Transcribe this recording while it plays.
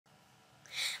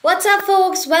What's up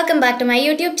folks, welcome back to my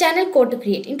YouTube channel Code to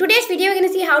Create. In today's video we're going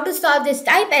to see how to solve this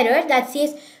type error that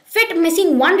says fit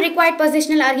missing one required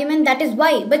positional argument, that is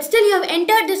y, but still you have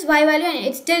entered this y value and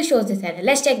it still shows this error.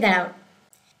 Let's check that out.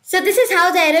 So this is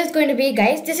how the error is going to be,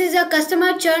 guys. This is a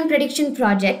customer churn prediction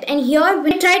project, and here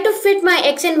when I try to fit my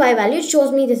x and y value, it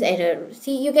shows me this error.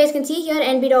 See, you guys can see here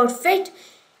nb.fit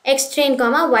x train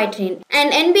comma y train,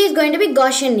 and nb is going to be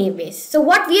Gaussian naive Bayes. So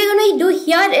what we are going to do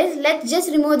here is, let's just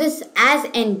remove this as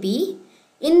nb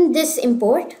in this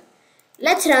import.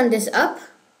 Let's run this up,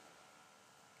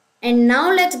 and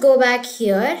now let's go back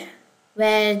here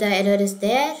where the error is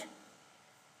there.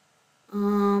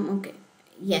 Okay,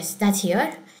 yes, that's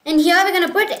here, and here we're going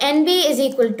to put nb is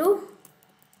equal to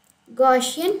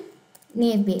Gaussian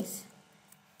naive Bayes.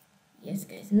 Yes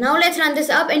guys, now let's run this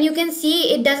up, and you can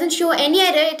see it doesn't show any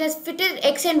error. It has fitted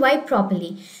x and y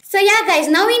properly. So yeah guys,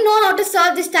 now we know how to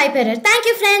solve this type error. Thank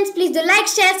you friends. Please do like,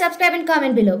 share, subscribe and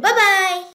comment below. Bye bye.